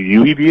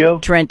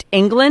WEBO? Trent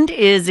England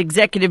is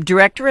Executive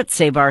Director at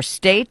Save Our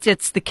States.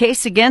 It's the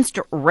case against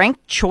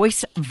ranked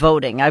choice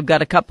voting. I've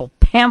got a couple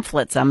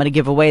pamphlets I'm going to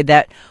give away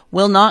that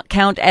will not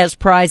count as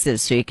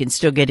prizes, so you can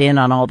still get in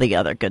on all the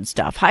other good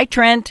stuff. Hi,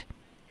 Trent.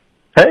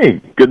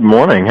 Hey, good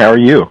morning. How are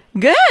you?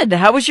 Good.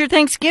 How was your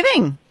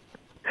Thanksgiving?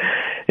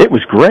 It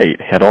was great.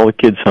 Had all the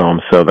kids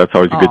home, so that's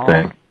always a good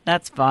thing.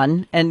 That's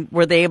fun. And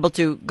were they able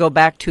to go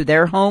back to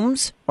their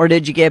homes, or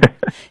did you get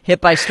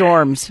hit by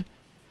storms?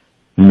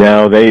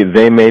 No,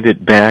 they made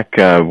it back.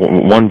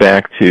 One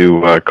back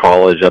to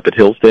college up at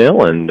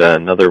Hillsdale, and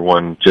another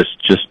one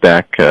just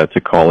back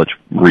to college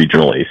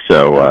regionally.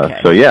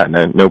 So yeah,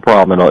 no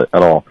problem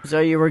at all. So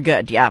you were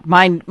good. Yeah,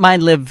 mine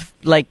live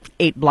like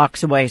 8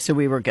 blocks away, so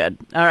we were good.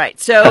 All right.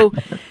 So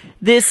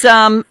this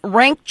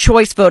ranked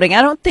choice voting,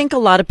 I don't think a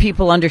lot of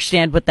people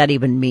understand what that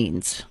even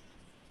means.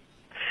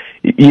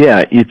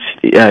 Yeah,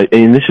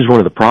 and this is one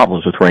of the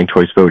problems with ranked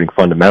choice voting.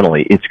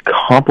 Fundamentally, it's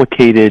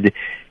complicated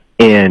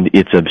and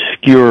it's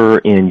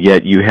obscure, and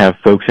yet you have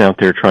folks out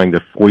there trying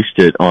to foist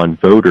it on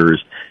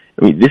voters.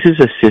 I mean, this is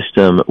a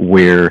system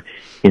where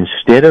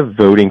instead of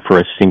voting for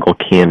a single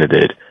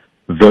candidate,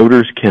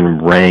 voters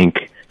can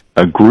rank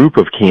a group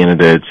of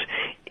candidates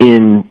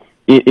in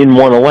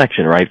one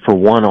election, right, for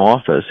one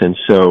office. And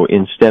so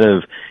instead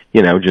of,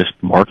 just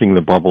marking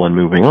the bubble and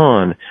moving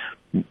on,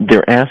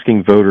 they're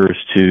asking voters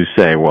to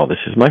say, well, this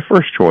is my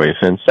first choice,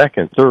 and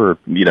second, third,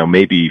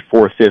 maybe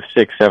fourth, fifth,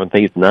 sixth, seventh,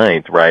 eighth,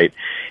 ninth, right,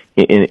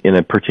 in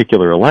a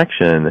particular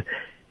election.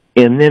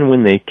 And then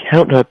when they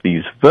count up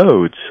these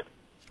votes,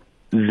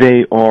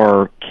 they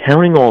are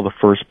counting all the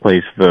first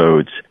place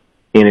votes,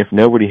 and if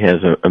nobody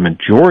has a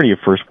majority of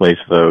first place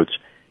votes,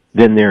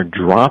 then they're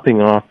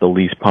dropping off the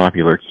least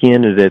popular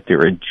candidate,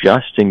 they're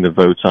adjusting the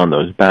votes on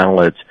those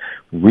ballots,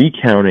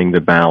 recounting the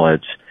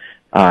ballots,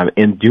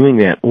 and doing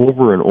that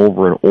over and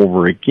over and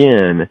over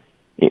again.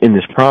 In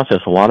this process,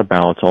 a lot of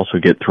ballots also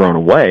get thrown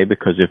away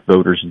because if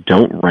voters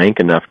don't rank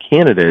enough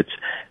candidates,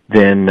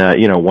 then,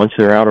 once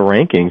they're out of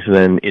rankings,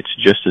 then it's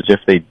just as if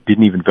they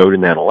didn't even vote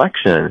in that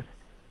election.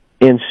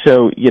 And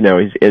so,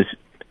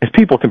 as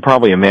people can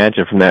probably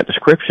imagine from that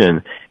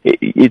description,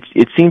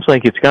 it seems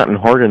like it's gotten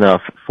hard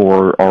enough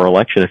for our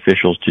election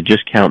officials to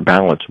just count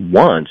ballots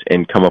once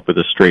and come up with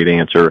a straight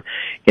answer.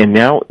 And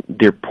now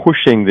they're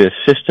pushing this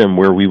system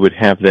where we would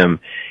have them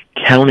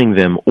counting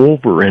them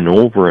over and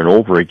over and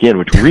over again,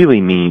 which really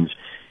means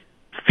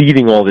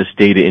feeding all this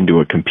data into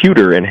a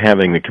computer and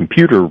having the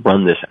computer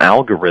run this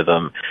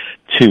algorithm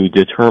to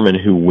determine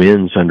who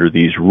wins under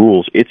these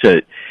rules. It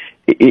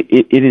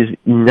is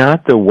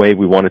not the way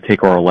we want to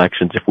take our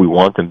elections if we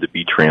want them to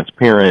be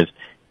transparent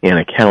and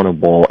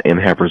accountable and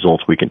have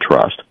results we can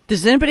trust.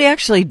 Does anybody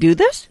actually do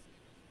this?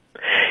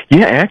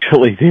 Yeah,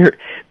 actually,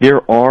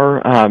 there's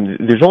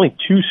only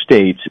 2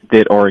 states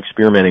that are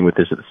experimenting with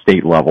this at the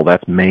state level.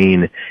 That's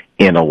Maine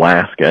and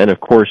Alaska. And of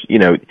course,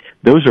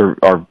 those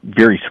are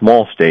very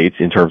small states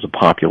in terms of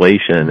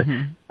population.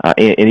 Mm-hmm.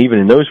 And even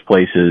in those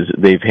places,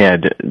 they've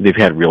had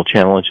real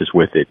challenges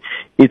with it.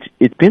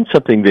 It's been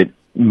something that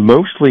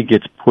mostly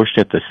gets pushed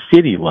at the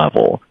city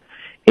level,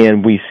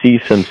 and we see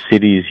some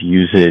cities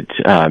use it.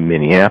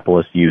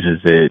 Minneapolis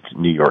uses it.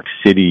 New York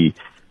City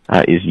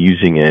is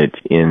using it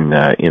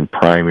in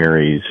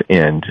primaries,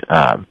 and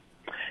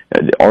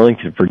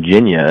Arlington,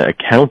 Virginia, a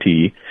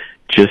county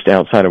just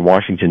outside of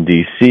Washington,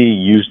 D.C.,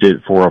 used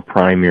it for a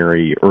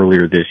primary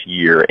earlier this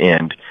year,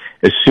 and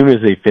as soon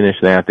as they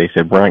finished that, they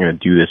said, we're not going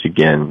to do this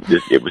again.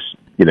 It was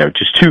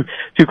just too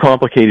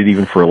complicated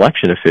even for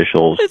election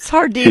officials. It's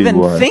hard to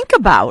even think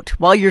about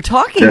while you're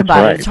talking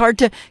about right. it. It's hard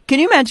to. Can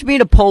you imagine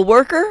being a poll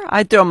worker?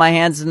 I'd throw my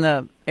hands in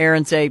the air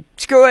and say,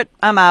 screw it,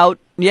 I'm out.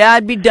 Yeah,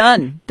 I'd be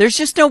done. There's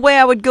just no way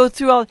I would go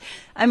through all.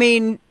 I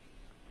mean,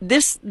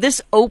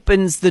 this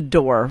opens the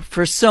door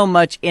for so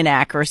much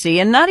inaccuracy,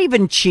 and not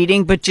even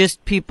cheating, but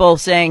just people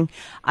saying,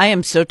 I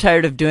am so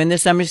tired of doing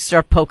this, I'm going to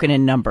start poking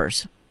in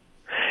numbers.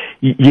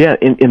 Yeah,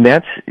 and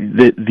that's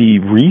the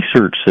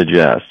research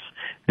suggests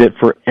that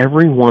for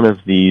every one of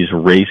these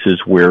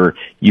races where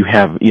you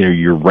have,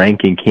 you're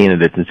ranking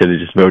candidates instead of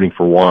just voting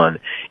for one,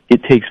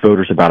 it takes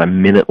voters about a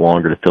minute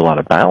longer to fill out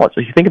a ballot.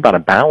 So if you think about a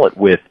ballot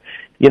with,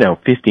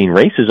 15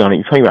 races on it,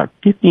 you're talking about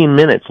 15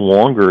 minutes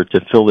longer to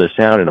fill this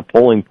out in a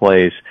polling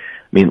place.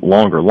 I mean,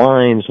 longer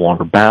lines,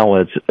 longer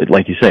ballots,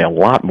 like you say, a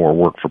lot more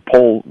work for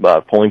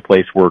polling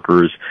place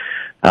workers.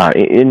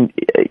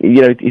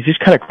 It's just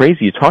kind of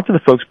crazy. You talk to the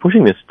folks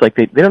pushing this, it's like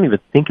they don't even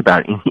think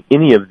about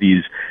any of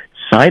these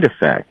side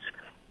effects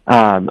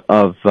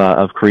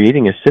of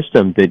creating a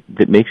system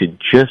that makes it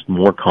just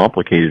more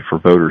complicated for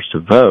voters to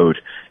vote,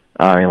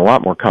 and a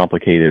lot more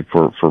complicated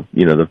for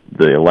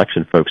the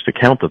election folks to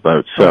count the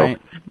votes. So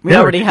right. We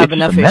already have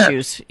enough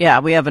issues. Yeah,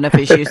 we have enough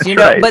issues.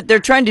 Right. But they're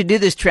trying to do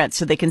this, Trent,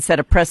 so they can set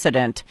a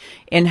precedent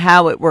in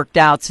how it worked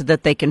out so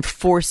that they can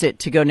force it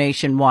to go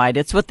nationwide.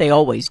 It's what they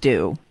always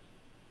do.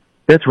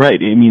 That's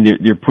right. I mean,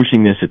 they're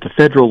pushing this at the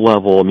federal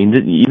level. I mean,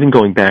 even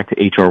going back to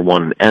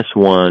HR1 and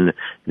S1,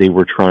 they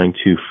were trying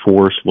to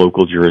force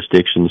local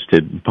jurisdictions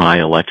to buy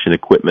election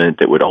equipment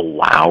that would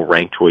allow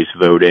ranked choice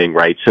voting,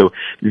 right? So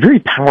very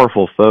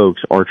powerful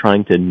folks are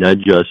trying to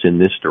nudge us in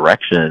this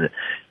direction.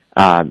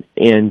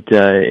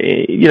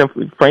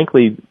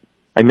 Frankly,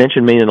 I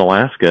mentioned Maine and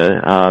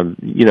Alaska.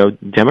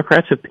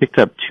 Democrats have picked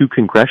up 2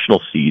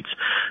 congressional seats,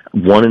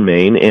 one in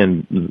Maine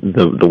and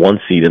the one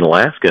seat in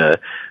Alaska,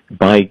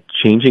 by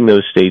changing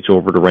those states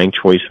over to ranked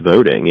choice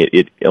voting.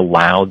 It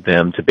allowed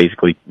them to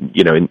basically,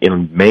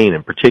 in Maine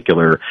in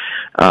particular,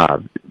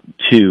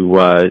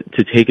 to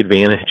take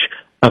advantage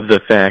of the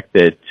fact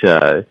that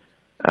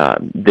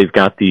they've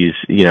got these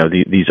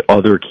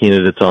other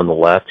candidates on the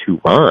left who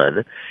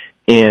run.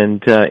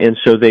 And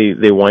so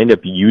they wind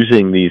up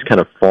using these kind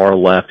of far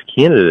left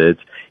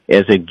candidates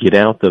as a get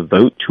out the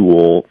vote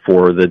tool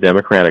for the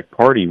Democratic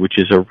Party, which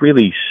is a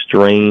really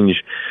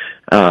strange,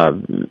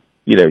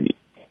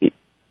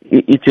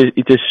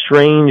 it's a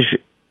strange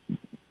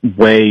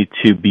way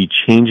to be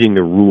changing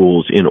the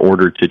rules in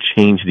order to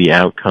change the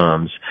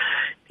outcomes.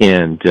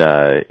 And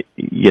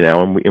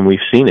we've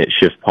seen it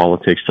shift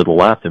politics to the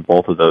left in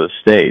both of those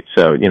states.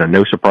 So,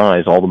 no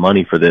surprise, all the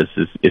money for this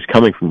is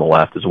coming from the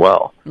left as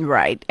well.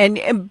 Right.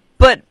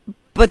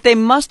 But they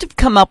must have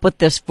come up with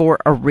this for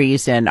a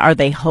reason. Are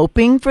they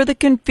hoping for the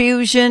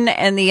confusion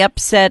and the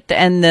upset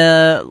and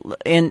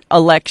in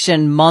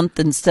election month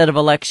instead of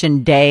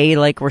election day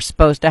like we're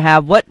supposed to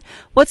have?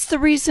 What's the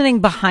reasoning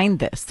behind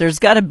this? There's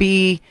got to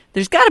be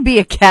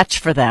a catch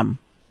for them.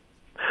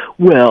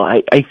 Well,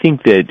 I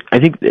think that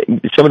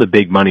some of the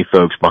big money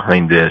folks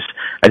behind this,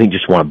 I think,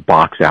 just want to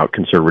box out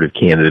conservative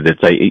candidates.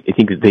 I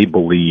think that they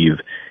believe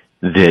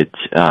that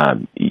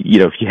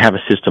if you have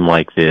a system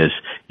like this,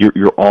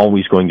 you're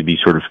always going to be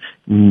sort of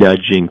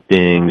nudging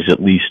things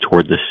at least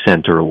toward the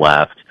center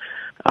left.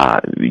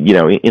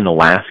 In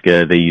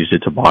Alaska, they used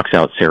it to box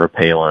out Sarah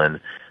Palin,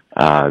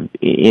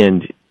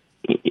 and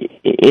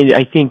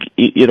I think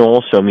it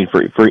also, I mean,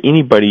 for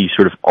anybody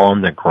sort of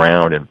on the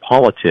ground in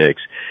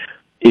politics,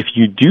 if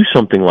you do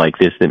something like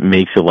this that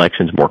makes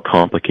elections more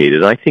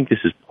complicated, I think this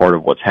is part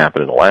of what's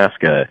happened in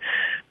Alaska.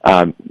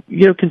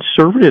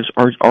 Conservatives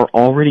are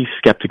already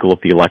skeptical of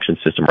the election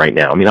system right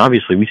now. I mean,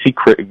 obviously, we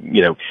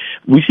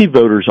see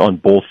voters on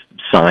both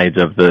sides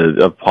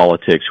of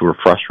politics who are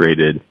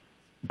frustrated,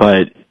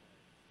 but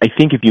I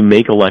think if you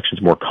make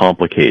elections more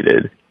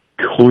complicated,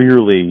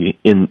 clearly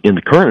in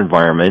the current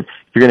environment,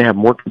 you're going to have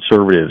more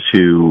conservatives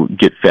who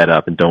get fed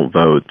up and don't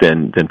vote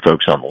than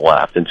folks on the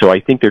left. And so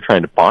I think they're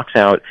trying to box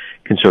out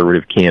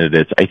conservative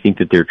candidates. I think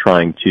that they're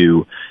trying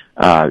to,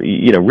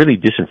 really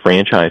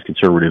disenfranchise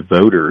conservative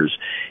voters.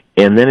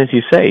 And then, as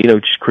you say,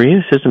 just create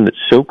a system that's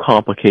so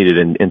complicated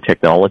and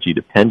technology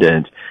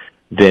dependent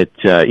that,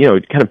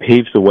 it kind of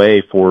paves the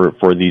way for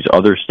these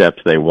other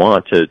steps they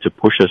want to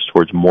push us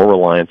towards more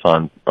reliance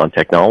on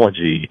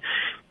technology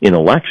in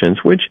elections,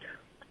 which,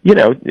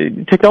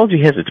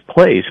 technology has its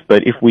place,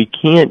 but if we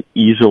can't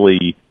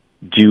easily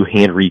do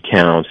hand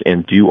recounts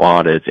and do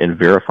audits and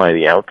verify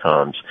the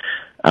outcomes,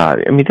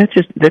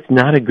 that's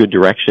not a good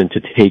direction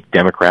to take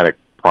democratic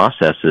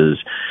processes.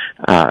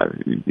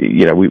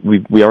 We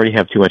already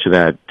have too much of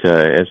that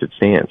as it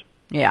stands.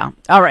 Yeah.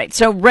 All right.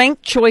 So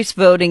ranked choice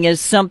voting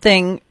is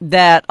something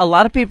that a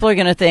lot of people are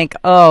going to think,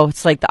 oh,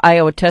 it's like the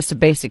Iowa test of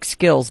basic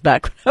skills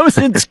back when I was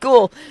in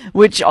school,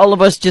 which all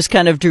of us just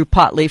kind of drew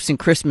pot leaves and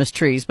Christmas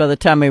trees by the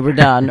time we were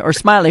done, or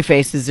smiley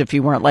faces if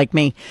you weren't like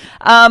me.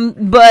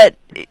 But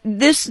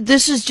this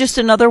is just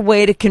another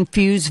way to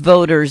confuse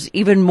voters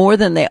even more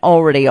than they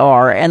already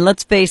are. And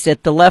let's face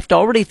it, the left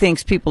already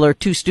thinks people are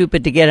too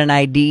stupid to get an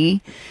ID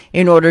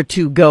in order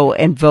to go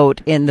and vote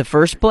in the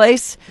first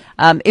place.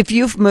 If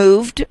you've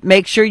moved,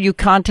 make sure you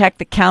contact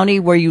the county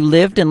where you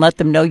lived and let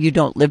them know you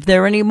don't live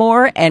there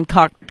anymore, and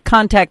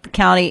contact the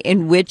county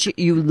in which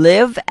you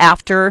live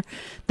after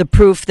the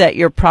proof that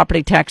your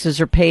property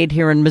taxes are paid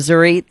here in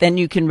Missouri. Then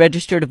you can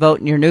register to vote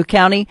in your new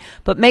county.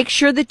 But make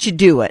sure that you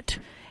do it.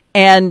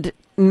 And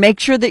make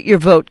sure that your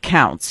vote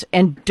counts.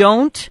 And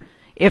don't,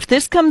 if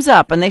this comes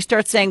up and they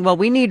start saying, well,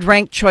 we need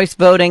ranked choice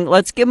voting,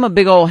 let's give them a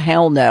big old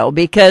hell no,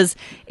 because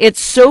it's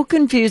so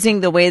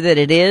confusing the way that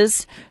it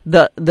is.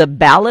 The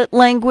ballot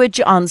language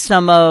on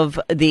some of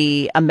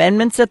the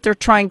amendments that they're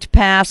trying to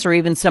pass, or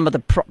even some of the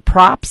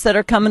props that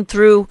are coming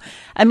through.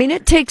 I mean,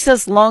 it takes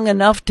us long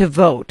enough to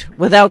vote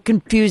without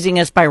confusing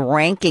us by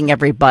ranking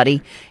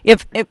everybody.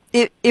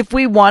 If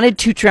we wanted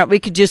to, Trent, we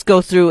could just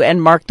go through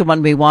and mark the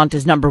one we want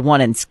as number one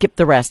and skip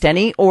the rest.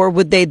 Or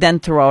would they then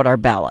throw out our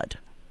ballot?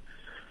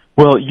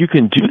 Well, you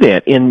can do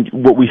that, and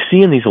what we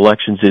see in these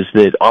elections is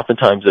that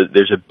oftentimes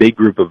there's a big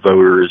group of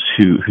voters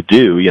who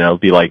do, it'll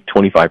be like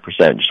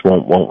 25% just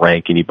won't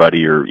rank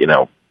anybody, or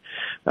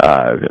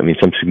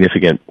some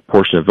significant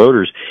portion of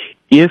voters.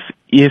 If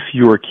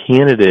your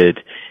candidate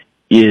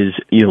is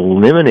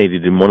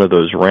eliminated in one of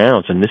those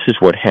rounds, and this is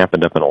what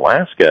happened up in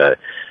Alaska,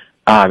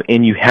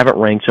 and you haven't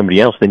ranked somebody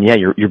else, then yeah,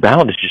 your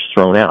ballot is just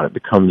thrown out. It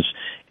becomes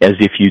as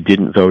if you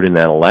didn't vote in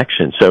that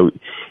election. So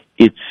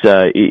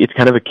it's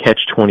kind of a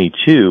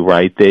catch-22,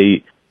 right?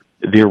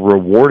 They're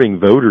rewarding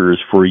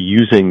voters for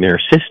using their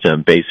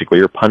system, basically,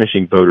 or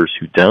punishing voters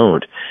who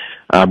don't.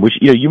 Which,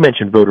 you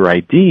mentioned voter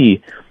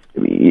ID.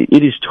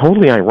 It is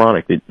totally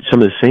ironic that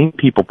some of the same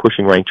people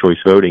pushing ranked choice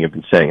voting have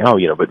been saying,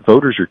 but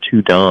voters are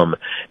too dumb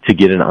to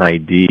get an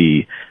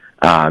ID.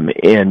 And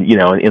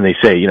they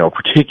say,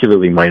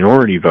 particularly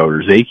minority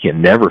voters, they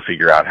can never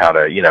figure out how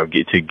to,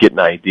 get an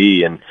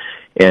ID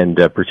and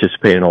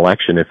participate in an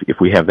election if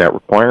we have that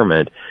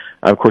requirement.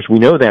 Of course, we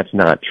know that's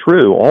not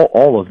true.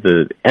 All of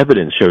the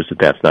evidence shows that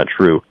that's not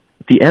true.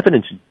 The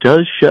evidence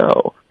does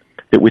show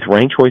that with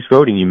ranked choice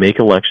voting, you make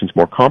elections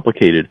more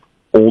complicated.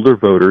 Older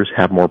voters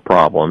have more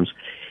problems,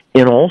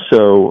 and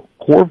also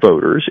poor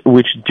voters,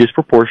 which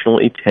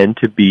disproportionately tend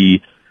to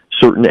be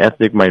certain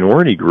ethnic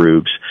minority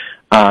groups,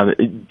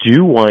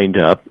 do wind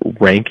up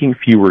ranking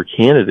fewer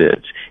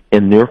candidates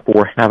and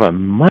therefore have a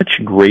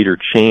much greater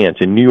chance.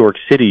 In New York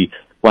City,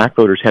 black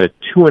voters had a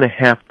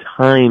 2.5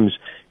 times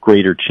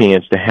greater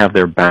chance to have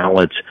their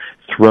ballots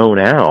thrown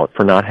out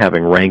for not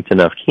having ranked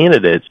enough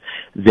candidates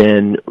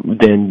than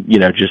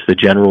just the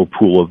general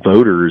pool of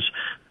voters.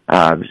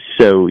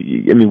 So,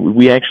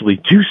 we actually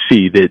do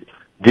see that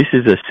this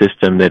is a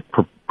system that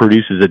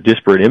produces a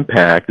disparate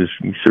impact, is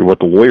sort of what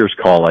the lawyers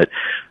call it,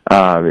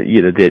 that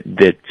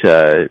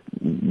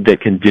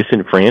can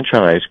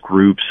disenfranchise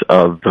groups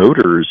of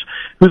voters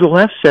who the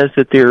left says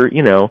that they're,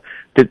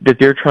 that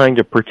they're trying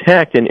to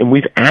protect. And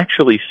we've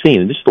actually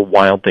seen, and this is the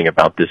wild thing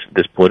about this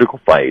political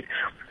fight,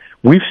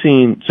 we've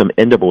seen some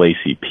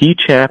NAACP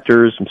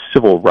chapters, some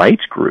civil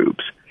rights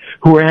groups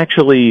who are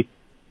actually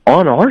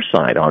on our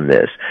side on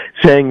this,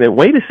 saying that,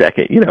 wait a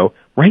second,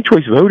 ranked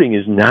choice voting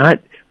is not,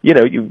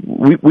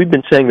 we've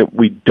been saying that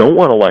we don't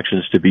want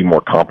elections to be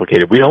more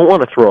complicated. We don't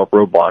want to throw up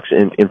roadblocks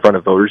in front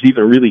of voters,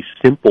 even really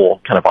simple,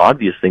 kind of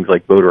obvious things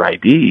like voter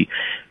ID.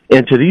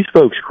 And to these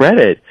folks'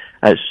 credit,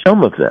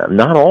 some of them,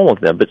 not all of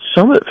them, but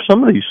some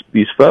of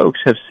these folks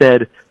have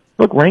said,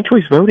 look, ranked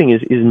choice voting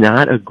is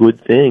not a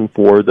good thing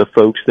for the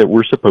folks that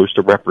we're supposed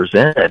to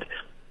represent.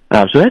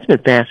 So that's been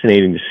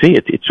fascinating to see.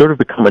 It's sort of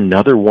become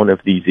another one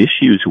of these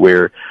issues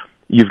where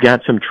you've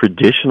got some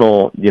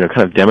traditional,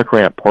 kind of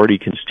Democrat Party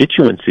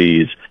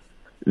constituencies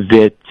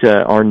that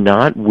are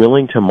not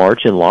willing to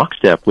march in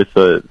lockstep with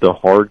the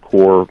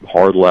hardcore,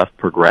 hard left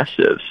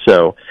progressives.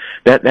 So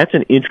that's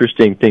an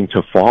interesting thing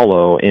to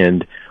follow.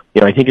 And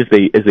I think as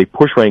they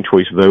push ranked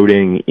choice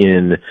voting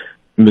in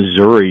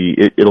Missouri,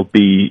 it'll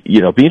be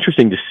be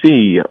interesting to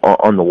see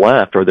on the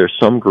left. Are there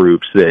some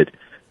groups that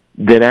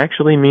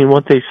actually mean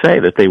what they say,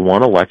 that they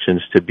want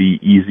elections to be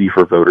easy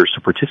for voters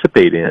to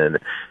participate in?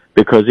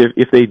 Because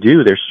if they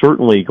do, they're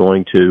certainly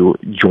going to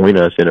join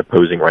us in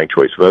opposing ranked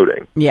choice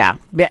voting. Yeah,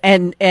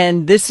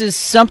 and this is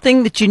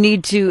something that you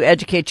need to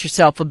educate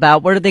yourself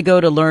about. Where do they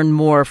go to learn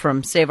more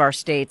from Save Our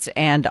States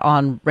and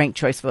on ranked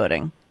choice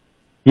voting?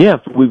 Yeah,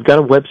 we've got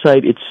a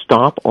website. It's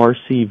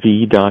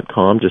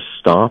stoprcv.com, just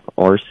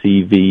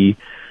stoprcv.com,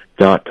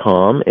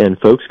 and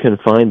folks can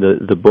find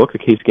the book, A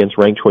Case Against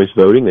Ranked Choice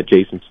Voting, that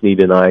Jason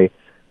Sneed and I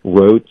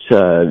wrote.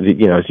 As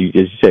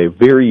you say,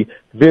 very,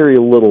 very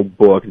little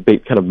book,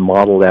 kind of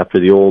modeled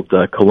after the old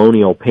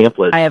colonial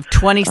pamphlet. I have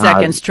 20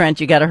 seconds, Trent.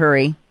 You got to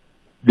hurry.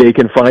 They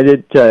can find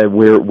it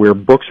where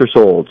books are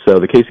sold. So,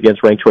 The Case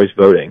Against Ranked Choice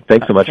Voting.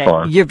 Thanks so much,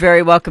 Fawn. You're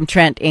very welcome,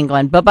 Trent,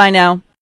 England. Bye-bye now.